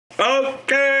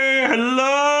Okay,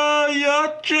 hello,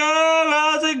 YouTube,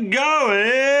 how's it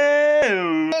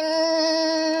going?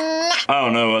 I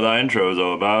don't know what that intro was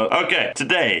all about. Okay,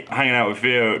 today, hanging out with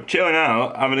Theo, chilling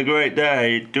out, having a great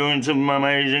day, doing some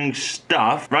amazing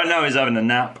stuff. Right now he's having a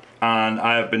nap, and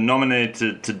I have been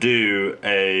nominated to do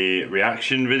a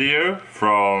reaction video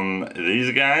from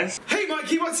these guys. Hey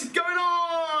Mikey, what's going on?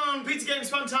 Pizza Games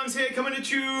Fun Times here, coming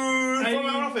at you from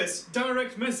our office.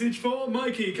 Direct message for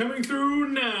Mikey coming through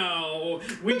now.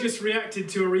 We just reacted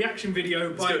to a reaction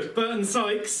video by Bert and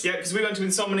Sykes. Yeah, because we went to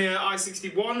Insomnia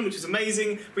I-61, which was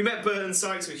amazing. We met Bert and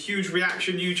Sykes, who are huge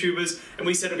reaction YouTubers, and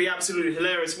we said it'd be absolutely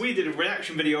hilarious. We did a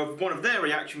reaction video of one of their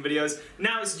reaction videos.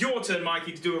 Now it's your turn,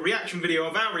 Mikey, to do a reaction video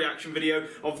of our reaction video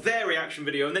of their reaction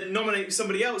video, and then nominate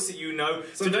somebody else that you know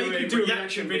so to they do can a do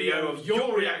reaction video of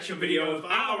your reaction video of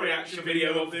our reaction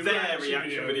video of their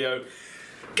reaction video.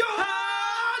 Go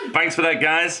on! Thanks for that,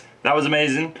 guys. That was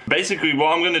amazing. Basically,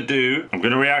 what I'm gonna do, I'm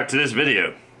gonna react to this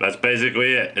video. That's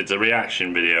basically it. It's a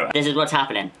reaction video. This is what's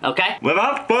happening, okay?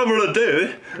 Without further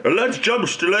ado, let's jump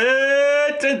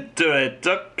straight into it,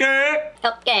 okay?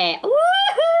 Okay.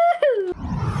 Woohoo!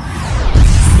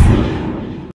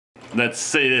 Let's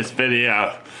see this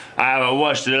video. I haven't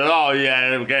watched it at all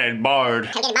yet. I'm getting bored.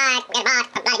 I'm getting bored. I'm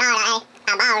bloody bored,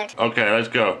 I'm bored. Okay, let's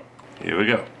go. Here we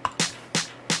go.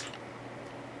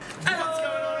 Hey, what's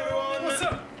going on, everyone? What's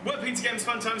up? We're Pizza Games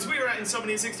Fun Times. We were at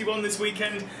Insomnia 61 this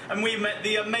weekend, and we met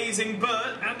the amazing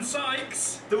Bert And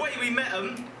Sykes. The way we met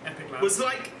them was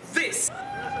like this.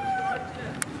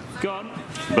 Gone.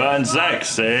 Bert and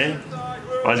Sykes, eh?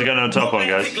 Why's he got no top on,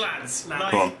 guys? Epic lads.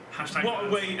 Come on. Hashtag What a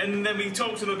way, and then we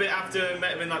talked to them a bit after,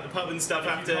 met them in like the pub and stuff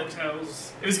after.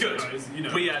 Cocktails. It was good. You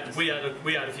know. We had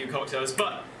a few cocktails,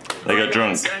 but They got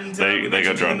drunk. and, They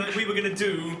got drunk. that we were gonna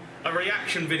do a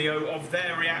reaction video of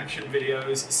their reaction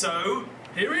videos. So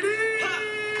here it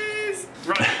is.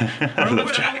 Right. I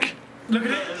love Jack. Look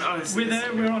at it. We're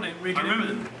there. We're on it. We're I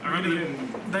gonna, remember them.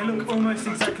 They look almost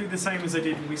exactly the same as they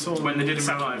did when we saw them When they did it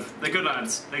Saturday. live. They're good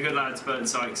lads. They're good lads, Bert and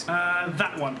Sykes.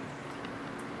 That one.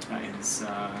 That is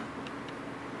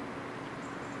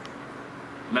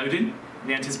loading.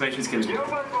 The anticipation is killing me.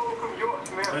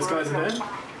 Those guys are there.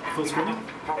 Full screen. A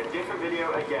different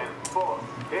video again, but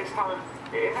this time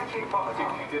it is actually part of you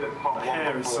did a part The one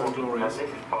hair is so before, glorious. and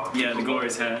this is part Yeah, the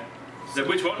glorious hair. So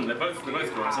which one? They're both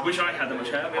glorious. I wish I had that much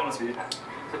hair, I'll be honest with you.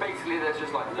 So basically there's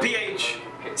just like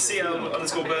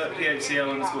PHCL_Bert,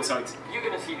 PHCL_Sykes. You're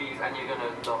gonna see these and you're gonna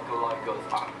not like us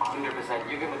 100%.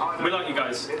 You're gonna We like you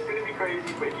guys. It's gonna be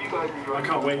crazy, but you guys enjoy. I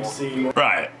can't wait to see.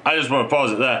 Right, I just want to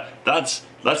pause it there. That's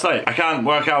like, I can't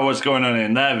work out what's going on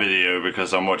in their video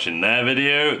because I'm watching their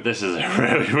video. This is a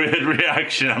really weird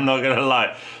reaction, I'm not gonna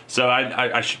lie. So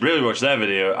I should really watch their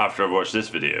video after I've watched this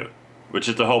video, which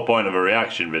is the whole point of a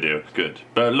reaction video. Good.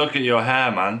 But look at your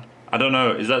hair, man. I don't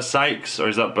know, is that Sykes or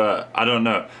is that Bert? I don't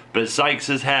know. But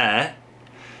Sykes' hair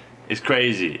is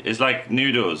crazy. It's like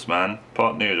noodles, man.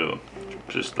 Pot noodle.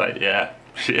 Just like, yeah.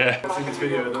 Yeah. In this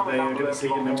video that they are going to see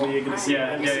and then we are going to see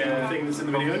every single thing that's in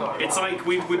the video. It's like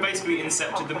we basically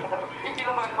incepted them. If you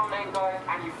love our content, guys,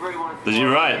 and you really want to see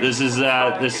You're right, this is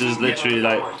literally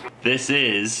like, this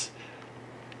is,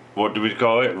 what do we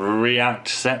call it?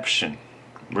 Reactception.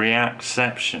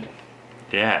 Reactception.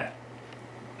 Yeah.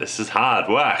 This is hard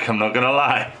work, I'm not gonna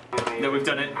lie. No, we've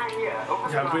done it.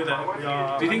 Yeah, we're there. We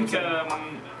are. Do you think to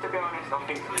be honest, I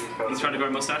think he's trying to grow a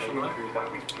mustache on that?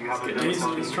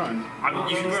 He's trying. I mean,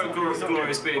 you should grow a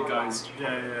glorious beard, guys.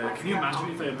 Yeah. Can you imagine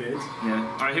if they had beards? Yeah.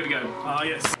 Alright, here we go. Ah,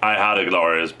 yes. I had a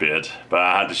glorious beard, but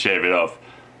I had to shave it off.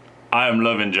 I am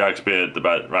loving Jack's beard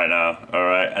right now,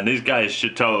 alright? And these guys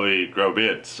should totally grow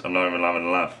beards. I'm not even having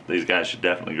a laugh. These guys should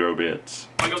definitely grow beards.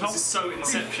 Oh my god, this is so 50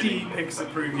 inception. pics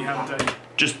that prove you have a day.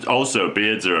 Just also,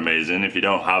 beards are amazing. If you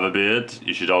don't have a beard,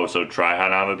 you should also try how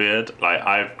to have a beard. Like,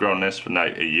 I've grown this for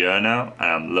like a year now, and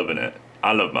I'm loving it.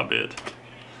 I love my beard.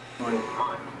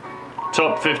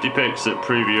 Top 50 pics that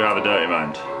prove you have a dirty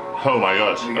mind. Oh my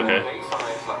god, okay.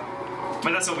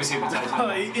 But that's obviously a potato.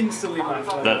 I instantly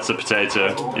laughed. That's a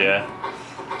potato, yeah.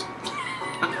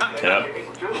 Yep.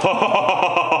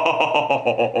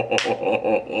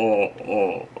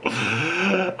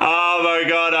 Oh my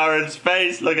god, Aaron's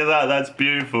face, look at that, that's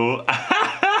beautiful.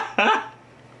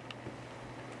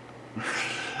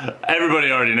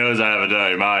 Everybody already knows I have a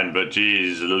dirty mind, but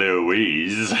geez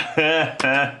Louise. The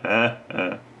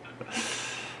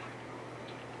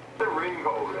ring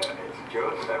hole there. It's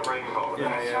just a ring hole.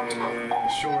 Yeah.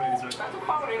 Sure is. That's a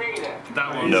fountain, ain't it?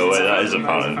 That one. No way, that is a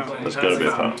fountain. That's gotta be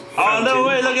a fountain. Oh no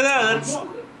way, look at that,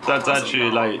 that's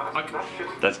actually like,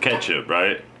 that's ketchup,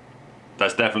 right?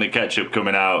 That's definitely ketchup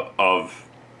coming out of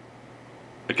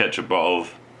a ketchup bottle.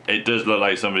 it does look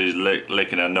like somebody's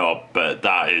licking a knob, but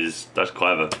that's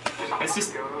clever. It's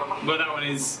just, well, that one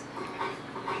is.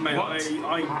 Mate, What?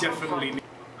 I definitely need.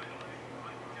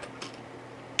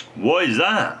 What is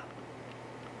that?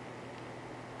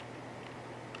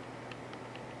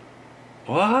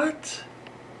 What?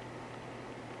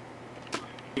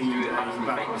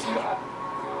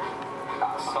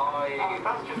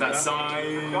 That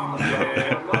sign.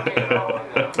 Yeah.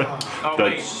 Oh That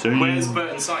wait, sign. where's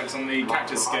Bert and Sykes on the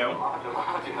cactus scale?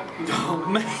 Oh,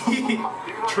 mate.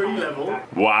 Tree level.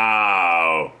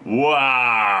 Wow.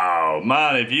 Wow.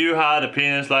 Man, if you had a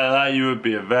penis like that, you would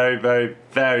be a very, very,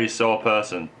 very sore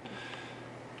person.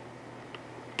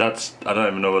 That's, I don't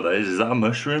even know what that is. Is that a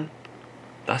mushroom?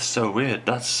 That's so weird.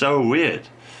 That's so weird.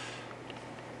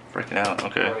 Freaking out.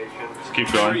 Okay. Let's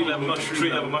keep going. Tree level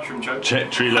mushroom choke.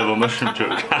 Tree level mushroom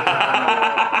choke.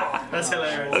 That's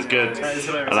hilarious. That's good. That is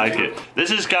hilarious. I like it.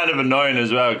 This is kind of annoying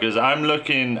as well because I'm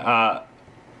looking at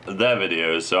their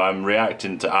videos, so I'm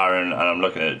reacting to Aaron and I'm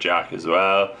looking at Jack as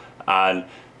well, and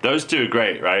those two are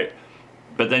great, right?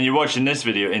 But then you're watching this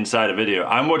video inside a video.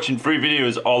 I'm watching 3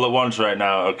 videos all at once right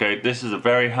now, okay? This is a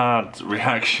very hard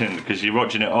reaction because you're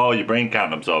watching it all, your brain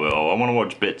can't absorb it all. I want to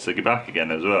watch bits to get back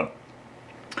again as well.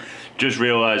 Just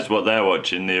realised what they're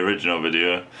watching, the original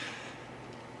video.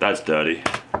 That's dirty.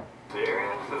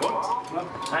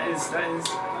 What? That is.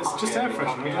 It's just air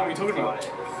freshener. What are you talking about? It's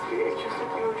just a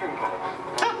deodorant can.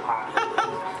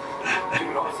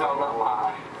 Do not sound that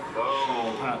loud.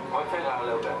 I'll take that a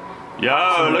little bit.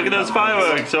 Yo, look at those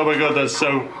fireworks! Oh my god, that's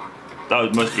so...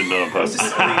 That must have been done on purpose.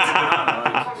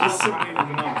 Just simply a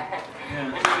banana.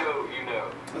 You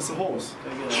know. That's a horse.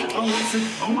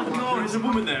 Oh my god, there's a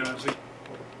woman there actually.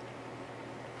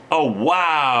 Oh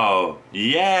wow!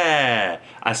 Yeah!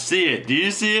 I see it. Do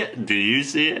you see it? Do you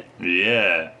see it?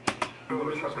 Yeah.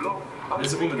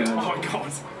 There's a woman there. Oh my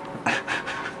god.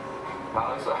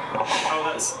 Oh,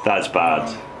 that's. That's bad.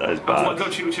 That is Oh my bad.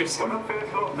 god, she was just.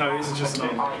 No, it's just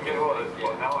not.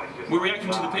 We're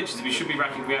reacting to the pictures. We should be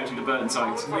reacting to Bert and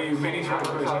Sykes. We need to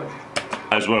record.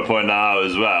 I just want to point that out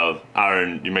as well.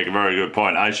 Aaron, you make a very good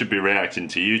point. I should be reacting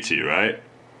to you two, right?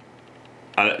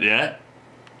 Yeah?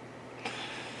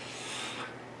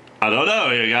 I don't know,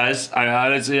 you guys. I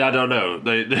honestly, I don't know.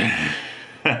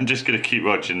 I'm just gonna keep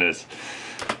watching this.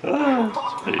 I love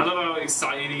how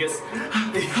excited he gets.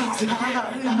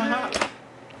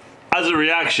 As a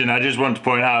reaction, I just want to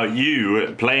point out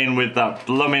you playing with that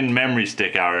blooming memory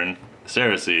stick, Aaron.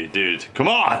 Seriously, dude, come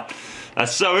on!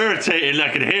 That's so irritating. I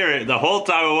can hear it the whole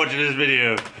time I'm watching this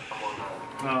video.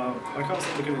 I can't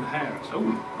stop looking at the hair.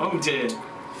 Oh dear.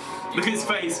 Look at his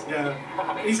face. Yeah.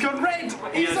 He's gone red!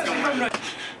 He's actually gone red!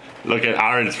 Look at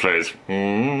Aaron's face.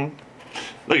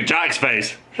 Look at Jack's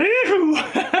face. He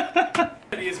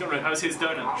is gone red. How's his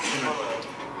donut?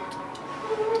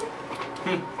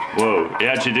 Whoa, he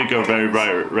actually did go very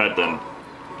bright red then.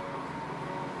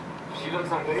 She looks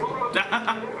like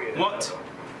What?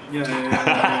 Yeah.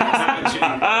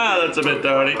 Ah, that's a bit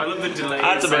dirty. I love the delay.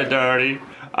 That's a It's bit like- dirty.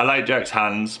 I like Jack's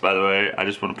hands, by the way. I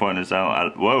just want to point this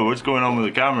out. Whoa, what's going on with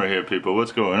the camera here, people?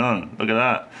 What's going on? Look at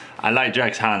that. I like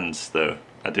Jack's hands, though.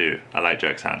 I do. I like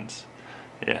Jack's hands.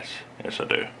 Yes. Yes, I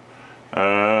do.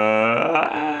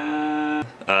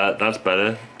 That's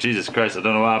better. Jesus Christ, I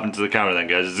don't know what happened to the camera then,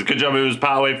 guys. It's a good job it was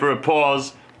partway through a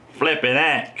pause. Flipping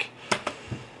heck.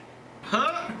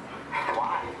 Huh?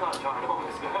 Why? He's not trying on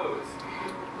his nose.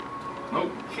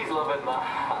 Nope. She's loving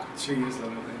that. She is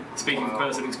lovely. Speaking of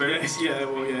personal experience. Yeah,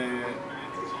 well, yeah.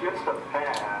 It's just a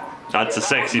pair. That's a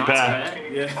sexy Nice pair hair.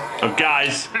 Yeah. of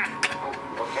guys.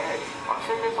 Okay. I've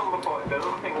seen this one before. There's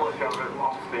nothing much of it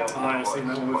off the other. I've seen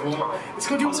that one before. It's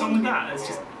got your What's wrong with that? It's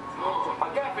just. I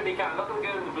definitely can. Look at the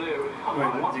girl in the blue.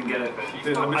 I didn't get it.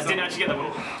 Did I miss I didn't actually get that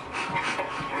one.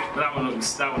 But that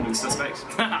one looks suspect.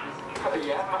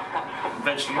 Yeah.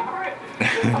 Vegetable.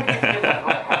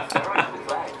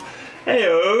 Hey,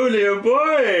 oh, little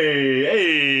boy!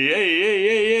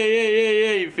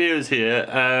 Hey, Theo's here.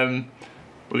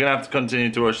 We're gonna have to continue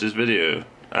to watch this video.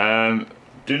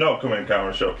 Do not come in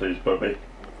camera shot, please, puppy.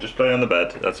 Just play on the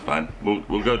bed. That's fine.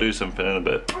 We'll go do something in a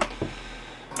bit.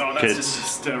 Oh, that's Kids.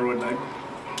 just Steroid name.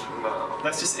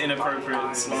 that's just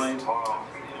inappropriate slide. Oh,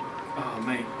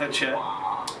 mate. That chair.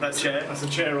 That chair. That's a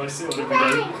chair I sit on every day.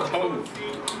 Oh,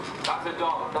 That's a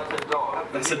dog. That's a dog.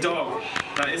 that's a dog.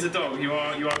 That is a dog. You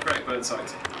are correct, Bert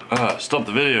Sykes. Stop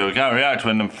the video. I can't react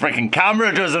when the freaking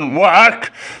camera doesn't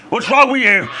work. What's wrong with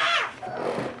you?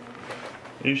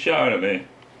 Are you shouting at me?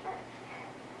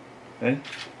 Hey?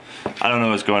 I don't know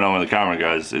what's going on with the camera,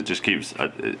 guys. It just keeps...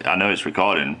 I know it's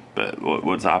recording, but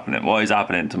what's happening? What is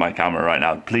happening to my camera right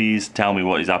now? Please tell me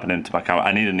what is happening to my camera.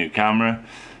 I need a new camera.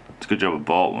 It's a good job I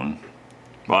bought one.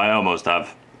 Well, I almost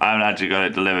have. I haven't actually got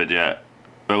it delivered yet,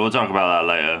 but we'll talk about that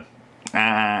later.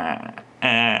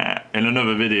 In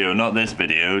another video, not this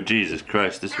video. Jesus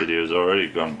Christ, this video's already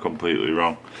gone completely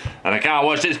wrong. And I can't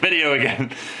watch this video again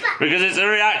because it's a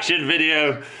reaction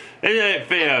video. Isn't it,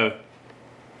 Theo?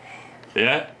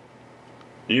 Yeah?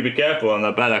 You be careful on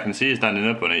that bed. I can see you standing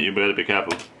up on it. You better be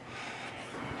careful.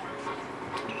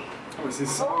 Oh, it's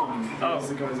his arm. Oh, it's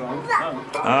the guy's arm.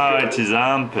 Oh, it's his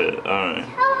armpit. Alright.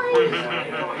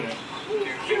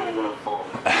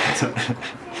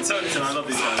 So listen, I love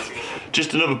these guys.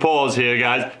 Just another pause here,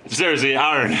 guys. Seriously,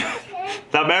 Aaron.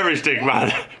 That memory stick,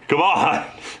 man. Come on.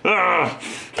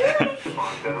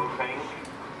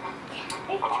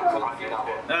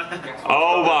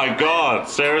 Oh my god.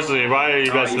 Seriously, why are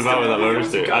you messing about with that memory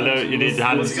stick? I know you need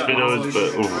hands spinner's,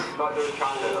 but... Ooh.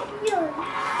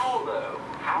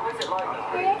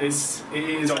 It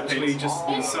is actually just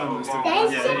the sun.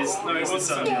 Yeah, it is. No, it's the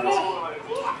sun.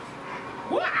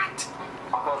 What?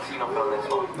 I can't see nothing on this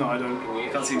one. No, I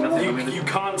don't. Can't see nothing. You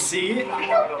can't see it?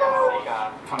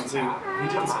 Can't see it. He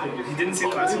didn't see it. He didn't see I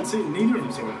didn't see it. Neither of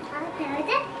them saw it.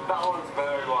 That one's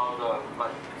very well done.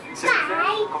 Like,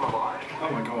 come alive. Oh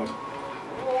my god.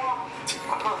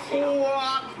 I can't see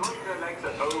nothing. Most of their legs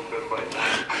are open, but...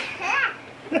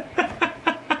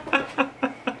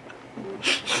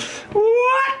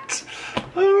 What?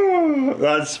 Oh,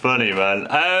 that's funny, man.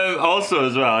 Also,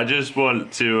 as well, I just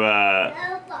want to...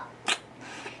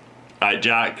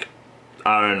 Jack,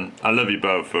 Aaron, I love you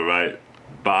both, alright?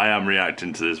 But I am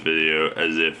reacting to this video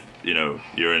as if, you know,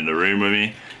 you're in the room with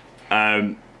me.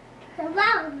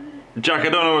 Jack, I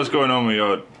don't know what's going on with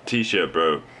your t-shirt,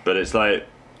 bro, but it's like,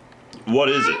 what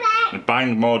is it?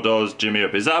 Bang more doors, Jimmy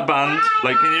up. Is that a band?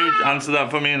 Like, can you answer that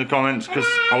for me in the comments? Because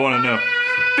I want to know.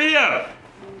 Theo!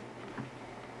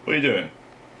 What are you doing?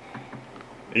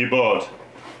 Are you bored?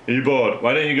 Are you bored?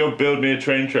 Why don't you go build me a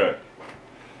train track?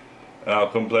 And I'll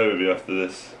come play with you after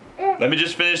this. Let me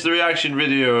just finish the reaction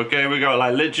video, okay? We got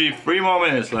like literally 3 more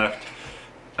minutes left.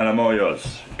 And I'm all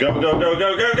yours. Go, go, go,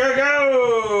 go, go, go,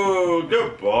 go!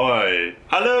 Good boy.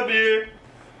 I love you.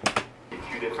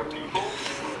 2 different people.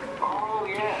 Oh,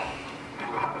 yeah.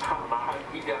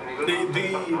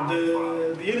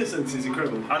 The innocence is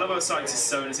incredible. I love how Sykes is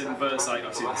so innocent and Bert's like,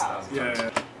 I've seen this 1,000 times.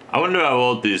 Yeah. I wonder how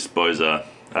old these boys are,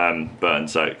 Bert and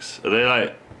Sykes. Are they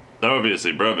like, they're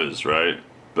obviously brothers, right?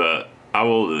 But how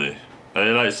old are they? Are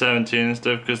they like 17 and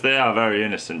stuff? Because they are very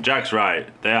innocent. Jack's right,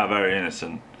 they are very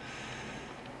innocent.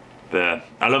 But yeah.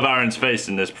 I love Aaron's face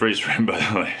in this freeze frame, by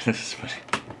the way. This is funny.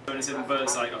 Innocent and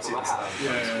Bert's like, I've seen this 1,000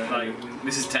 times. Yeah. Like,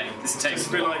 this is tame. This is tame. It's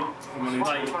a bit like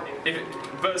if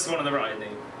Bert's the one on the right, isn't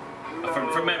he?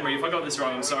 From memory, if I got this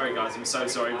wrong, I'm sorry guys, I'm so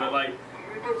sorry, but like,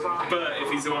 Bert, if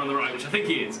he's the one on the right, which I think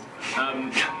he is,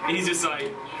 he's just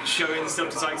like, showing stuff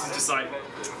to Sykes, is just like,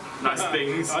 nice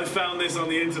things. I found this on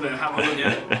the internet, have a look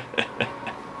at it.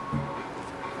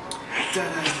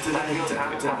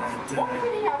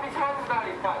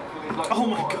 Oh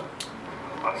my god.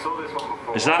 I saw this one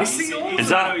before. Is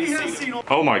that,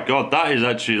 oh my god, that is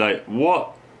actually like,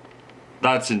 what?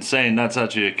 That's insane, that's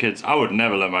actually a kid's, I would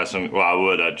never let my son, well I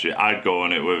would actually, I'd go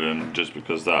on it with him just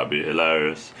because that'd be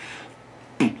hilarious.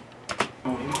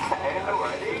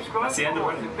 That's the end of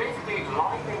it. Basically,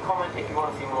 like and comment if you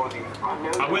want to see more of these.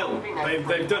 I will.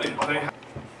 They've done it. They have.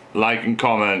 Like and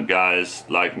comment, guys,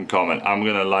 like and comment. I'm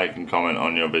gonna like and comment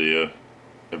on your video.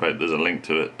 In fact, there's a link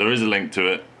to it. There is a link to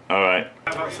it. Alright.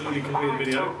 Have absolutely completed the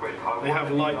video. They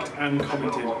have liked and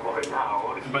commented.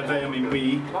 By they, I mean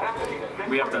we.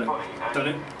 We have done it. Done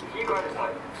it.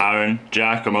 Aaron,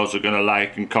 Jack, I'm also gonna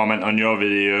like and comment on your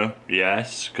video.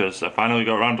 Yes, because I finally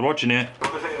got around to watching it.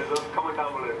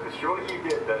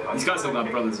 These guys look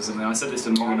like brothers or something. I said this to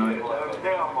them the other night.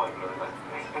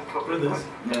 Brothers?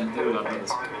 Yeah, they look like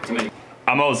brothers. To me.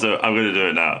 I'm gonna do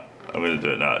it now.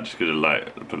 I'm just gonna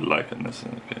put a like on this.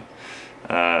 Okay.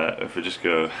 If we just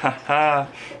go, ha ha,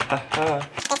 ha ha.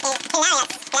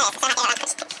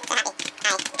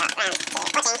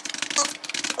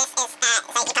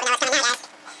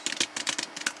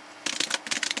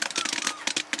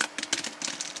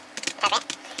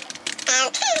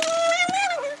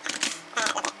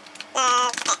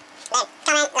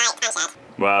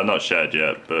 Well, not shared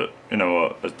yet, but you know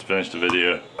what? Let's finish the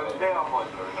video. Okay.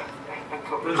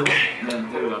 Yeah,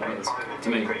 they look like brothers. To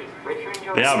me.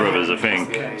 They are brothers, I think.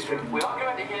 We are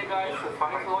going to hear, guys. So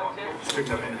thanks for watching.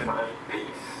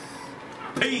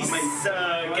 Peace.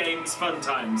 Games, fun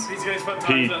times. Peace, games, fun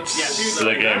times. Peace,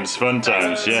 the games, fun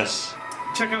times, yes.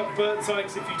 Check out Bert and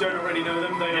Sykes if you don't already know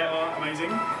them. They are amazing.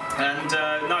 And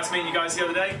nice meeting you guys the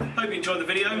other day. Hope you enjoyed the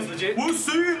video. It was legit. We'll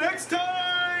see you next time.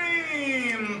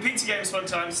 game! Pizza games, fun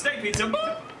time, steak pizza.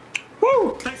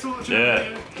 Woo! Thanks for watching.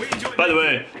 Yeah. We enjoyed By the it.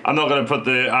 way, I'm not going to put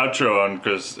the outro on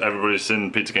because everybody's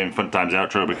seen Pizza Game Fun Times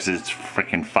outro because it's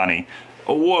freaking funny.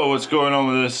 Oh, whoa, what's going on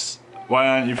with this? Why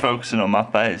aren't you focusing on my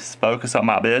face? Focus on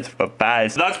my beautiful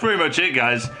face. That's pretty much it,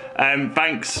 guys.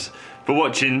 Thanks for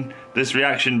watching this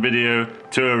reaction video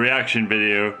to a reaction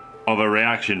video of a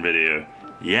reaction video.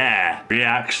 Yeah,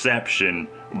 reacception,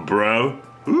 bro.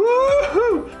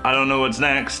 Woohoo! I don't know what's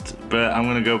next, but I'm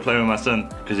gonna go play with my son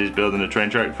because he's building a train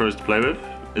track for us to play with.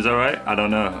 Is that right? I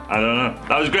don't know.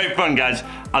 That was great fun, guys.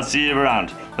 I'll see you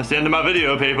around. That's the end of my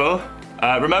video, people.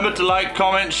 Remember to like,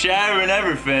 comment, share, and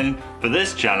everything for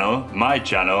this channel, my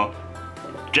channel,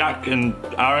 Jack and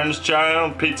Aaron's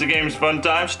channel, Pizza Games Fun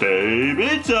Time, Stay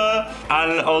Pizza,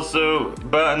 and also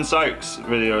Bert and Sykes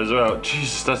video as well.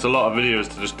 Jesus, that's a lot of videos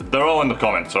to just, they're all in the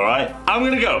comments, alright? I'm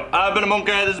gonna go. I've been a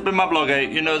Monkaiy, this has been my vlog 8.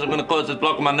 You know I'm gonna close this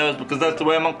vlog with my nose because that's the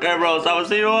way Monkaiy rolls. I will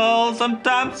see you all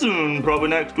sometime soon, probably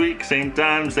next week, same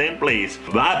time, same place.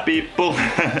 Bye, people.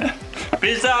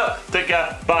 Peace out, take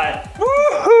care, bye.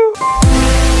 Woohoo!